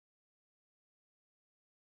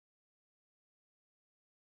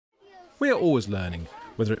We are always learning,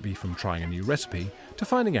 whether it be from trying a new recipe to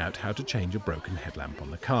finding out how to change a broken headlamp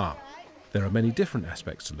on the car. There are many different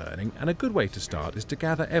aspects to learning, and a good way to start is to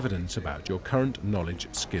gather evidence about your current knowledge,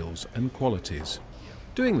 skills and qualities.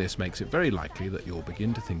 Doing this makes it very likely that you'll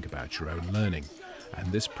begin to think about your own learning,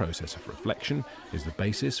 and this process of reflection is the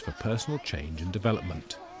basis for personal change and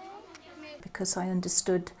development. Because I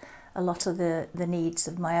understood a lot of the needs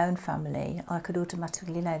of my own family, I could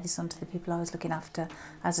automatically lay this onto the people I was looking after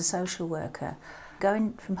as a social worker.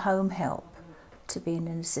 Going from home help to being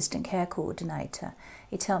an assistant care coordinator,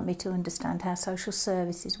 it helped me to understand how social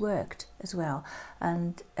services worked as well,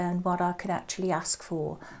 and what I could actually ask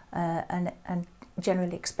for and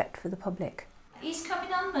generally expect for the public. He's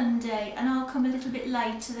coming on Monday and I'll come a little bit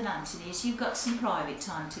later than Anthony, so you've got some private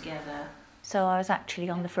time together. So I was actually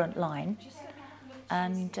on the front line,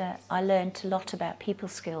 and I learned a lot about people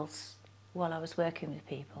skills while I was working with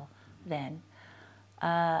people then.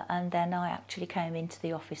 And then I actually came into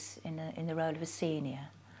the office in the role of a senior.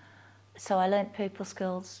 So I learnt people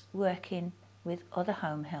skills working with other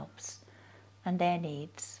home helps and their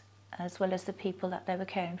needs, as well as the people that they were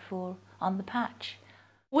caring for on the patch.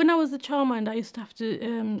 When I was a childminder, I used to have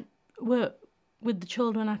to work with the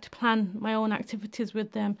children. I had to plan my own activities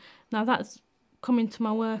with them. Now that's come into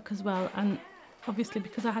my work as well, and obviously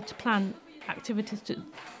because I had to plan activities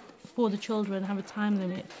for the children, have a time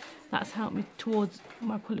limit, that's helped me towards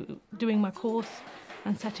doing my course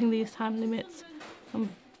and setting these time limits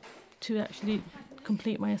to actually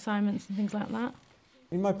complete my assignments and things like that.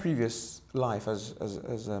 In my previous life as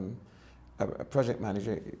a project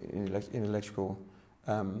manager in electrical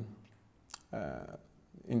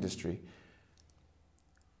industry,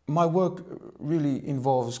 my work really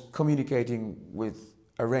involves communicating with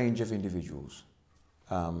a range of individuals,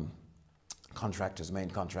 contractors, main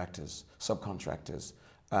contractors, subcontractors,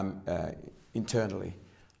 internally,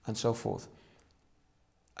 and so forth.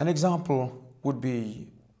 An example would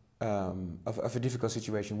be of a difficult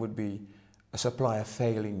situation would be a supplier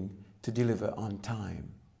failing to deliver on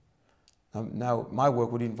time. Now, my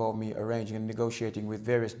work would involve me arranging and negotiating with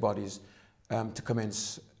various bodies to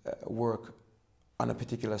commence work on a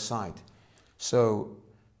particular site. So,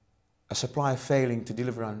 a supplier failing to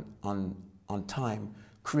deliver on time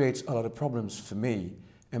creates a lot of problems for me,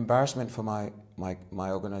 embarrassment for my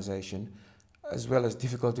organisation, as well as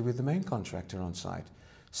difficulty with the main contractor on site.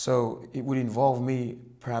 So it would involve me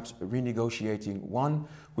perhaps renegotiating, one,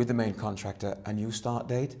 with the main contractor, a new start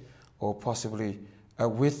date, or possibly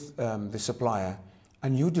with the supplier, a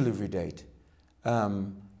new delivery date.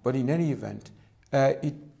 But in any event,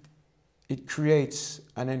 it creates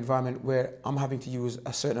an environment where I'm having to use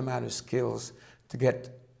a certain amount of skills to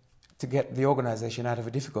get the organisation out of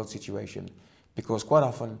a difficult situation, because quite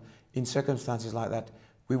often in circumstances like that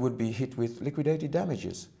we would be hit with liquidated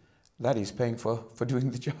damages. That is paying for doing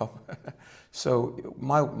the job. So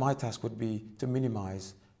my task would be to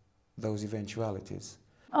minimise those eventualities.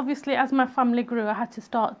 Obviously, as my family grew, I had to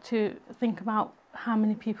start to think about how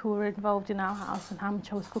many people were involved in our house and how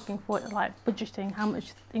much I was cooking for it, like budgeting, how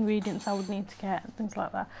much ingredients I would need to get and things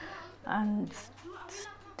like that, and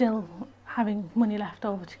still having money left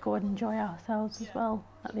over to go and enjoy ourselves as well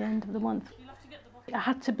at the end of the month. I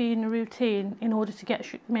had to be in a routine in order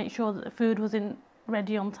to make sure that the food was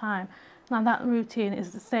ready on time. Now that routine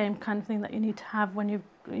is the same kind of thing that you need to have when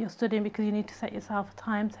you're studying, because you need to set yourself a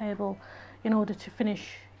timetable in order to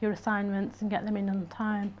finish your assignments and get them in on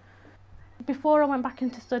time. Before I went back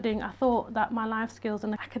into studying, I thought that my life skills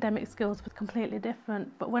and academic skills were completely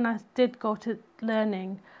different, but when I did go to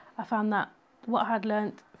learning, I found that what I had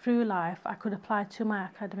learnt through life I could apply to my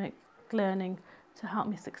academic learning to help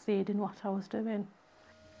me succeed in what I was doing.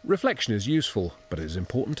 Reflection is useful, but it is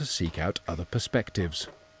important to seek out other perspectives.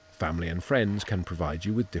 Family and friends can provide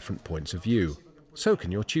you with different points of view. So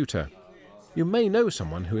can your tutor. You may know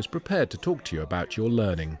someone who is prepared to talk to you about your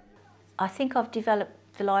learning. I think I've developed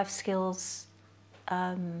the life skills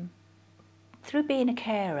through being a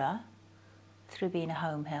carer, through being a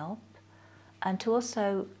home help, and to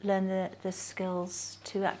also learn the skills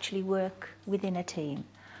to actually work within a team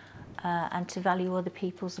and to value other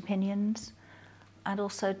people's opinions, and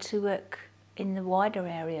also to work in the wider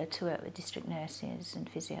area, to work with district nurses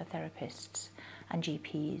and physiotherapists and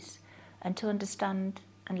GPs, and to understand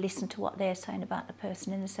and listen to what they're saying about the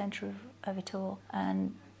person in the centre of it all.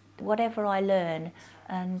 And whatever I learn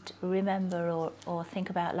and remember or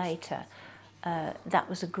think about later, that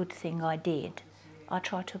was a good thing I did. I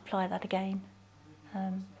try to apply that again.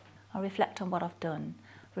 I reflect on what I've done,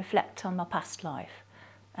 reflect on my past life,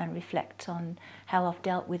 and reflect on how I've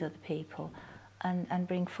dealt with other people, and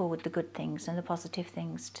bring forward the good things and the positive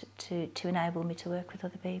things to enable me to work with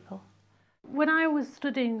other people. When I was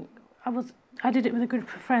studying, I did it with a group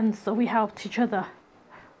of friends, so we helped each other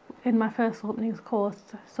in my first openings course,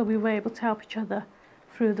 so we were able to help each other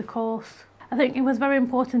through the course. I think it was very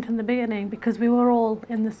important in the beginning because we were all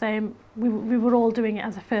in the same, we were all doing it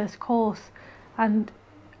as a first course, and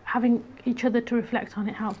having each other to reflect on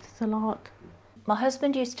it helped us a lot. My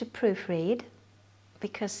husband used to proofread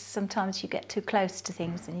because sometimes you get too close to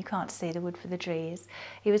things and you can't see the wood for the trees.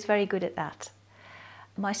 He was very good at that.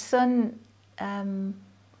 My son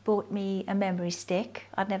bought me a memory stick.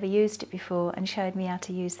 I'd never used it before and showed me how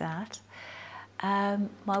to use that.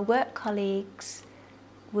 My work colleagues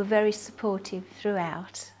were very supportive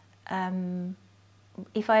throughout.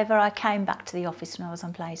 If ever I came back to the office when I was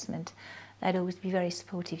on placement, they'd always be very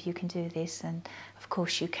supportive. You can do this, and of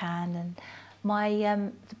course you can. And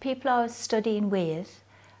the people I was studying with,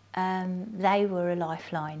 they were a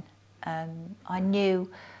lifeline. I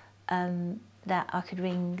knew that I could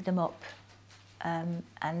ring them up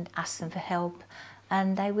and ask them for help,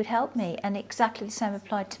 and they would help me. And exactly the same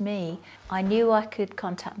applied to me. I knew I could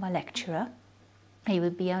contact my lecturer. He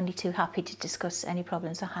would be only too happy to discuss any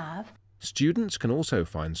problems I have. Students can also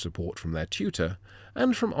find support from their tutor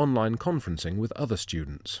and from online conferencing with other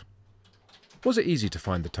students. Was it easy to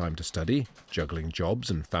find the time to study, juggling jobs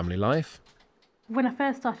and family life? When I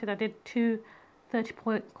first started, I did 2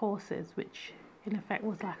 30-point courses, which in effect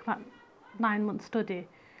was like that 9-month study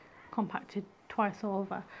compacted twice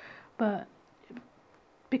over. But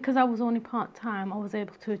because I was only part-time, I was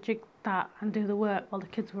able to jig that and do the work while the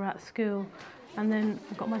kids were at school. And then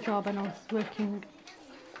I got my job and I was working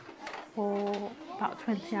for about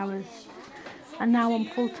 20 hours. And now I'm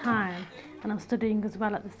full-time and I'm studying as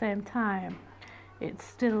well at the same time. It's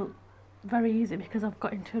still very easy because I've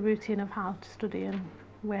got into a routine of how to study and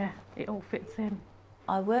where it all fits in.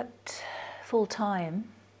 I worked full-time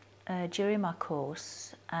during my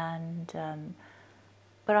course, and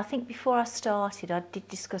but I think before I started I did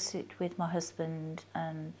discuss it with my husband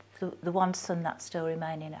and the one son that's still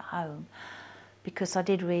remaining at home, because I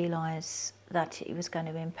did realise that it was going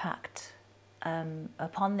to impact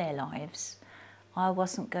upon their lives. I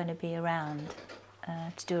wasn't going to be around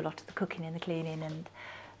to do a lot of the cooking and the cleaning,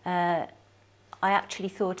 and I actually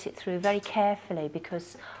thought it through very carefully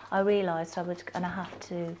because I realised I was going to have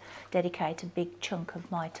to dedicate a big chunk of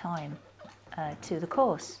my time to the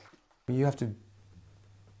course. You have to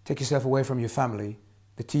take yourself away from your family,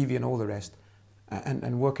 the TV and all the rest,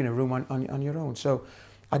 and work in a room on your own. So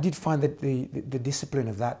I did find that the discipline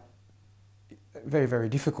of that very, very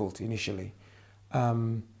difficult initially.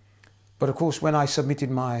 But of course, when I submitted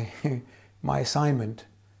my my assignment,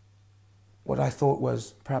 what I thought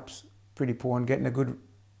was perhaps pretty poor and getting a good,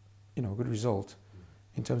 good result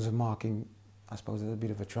in terms of marking, I suppose it's a bit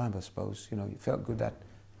of a triumph. I suppose it felt good that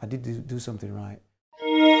I did do something right.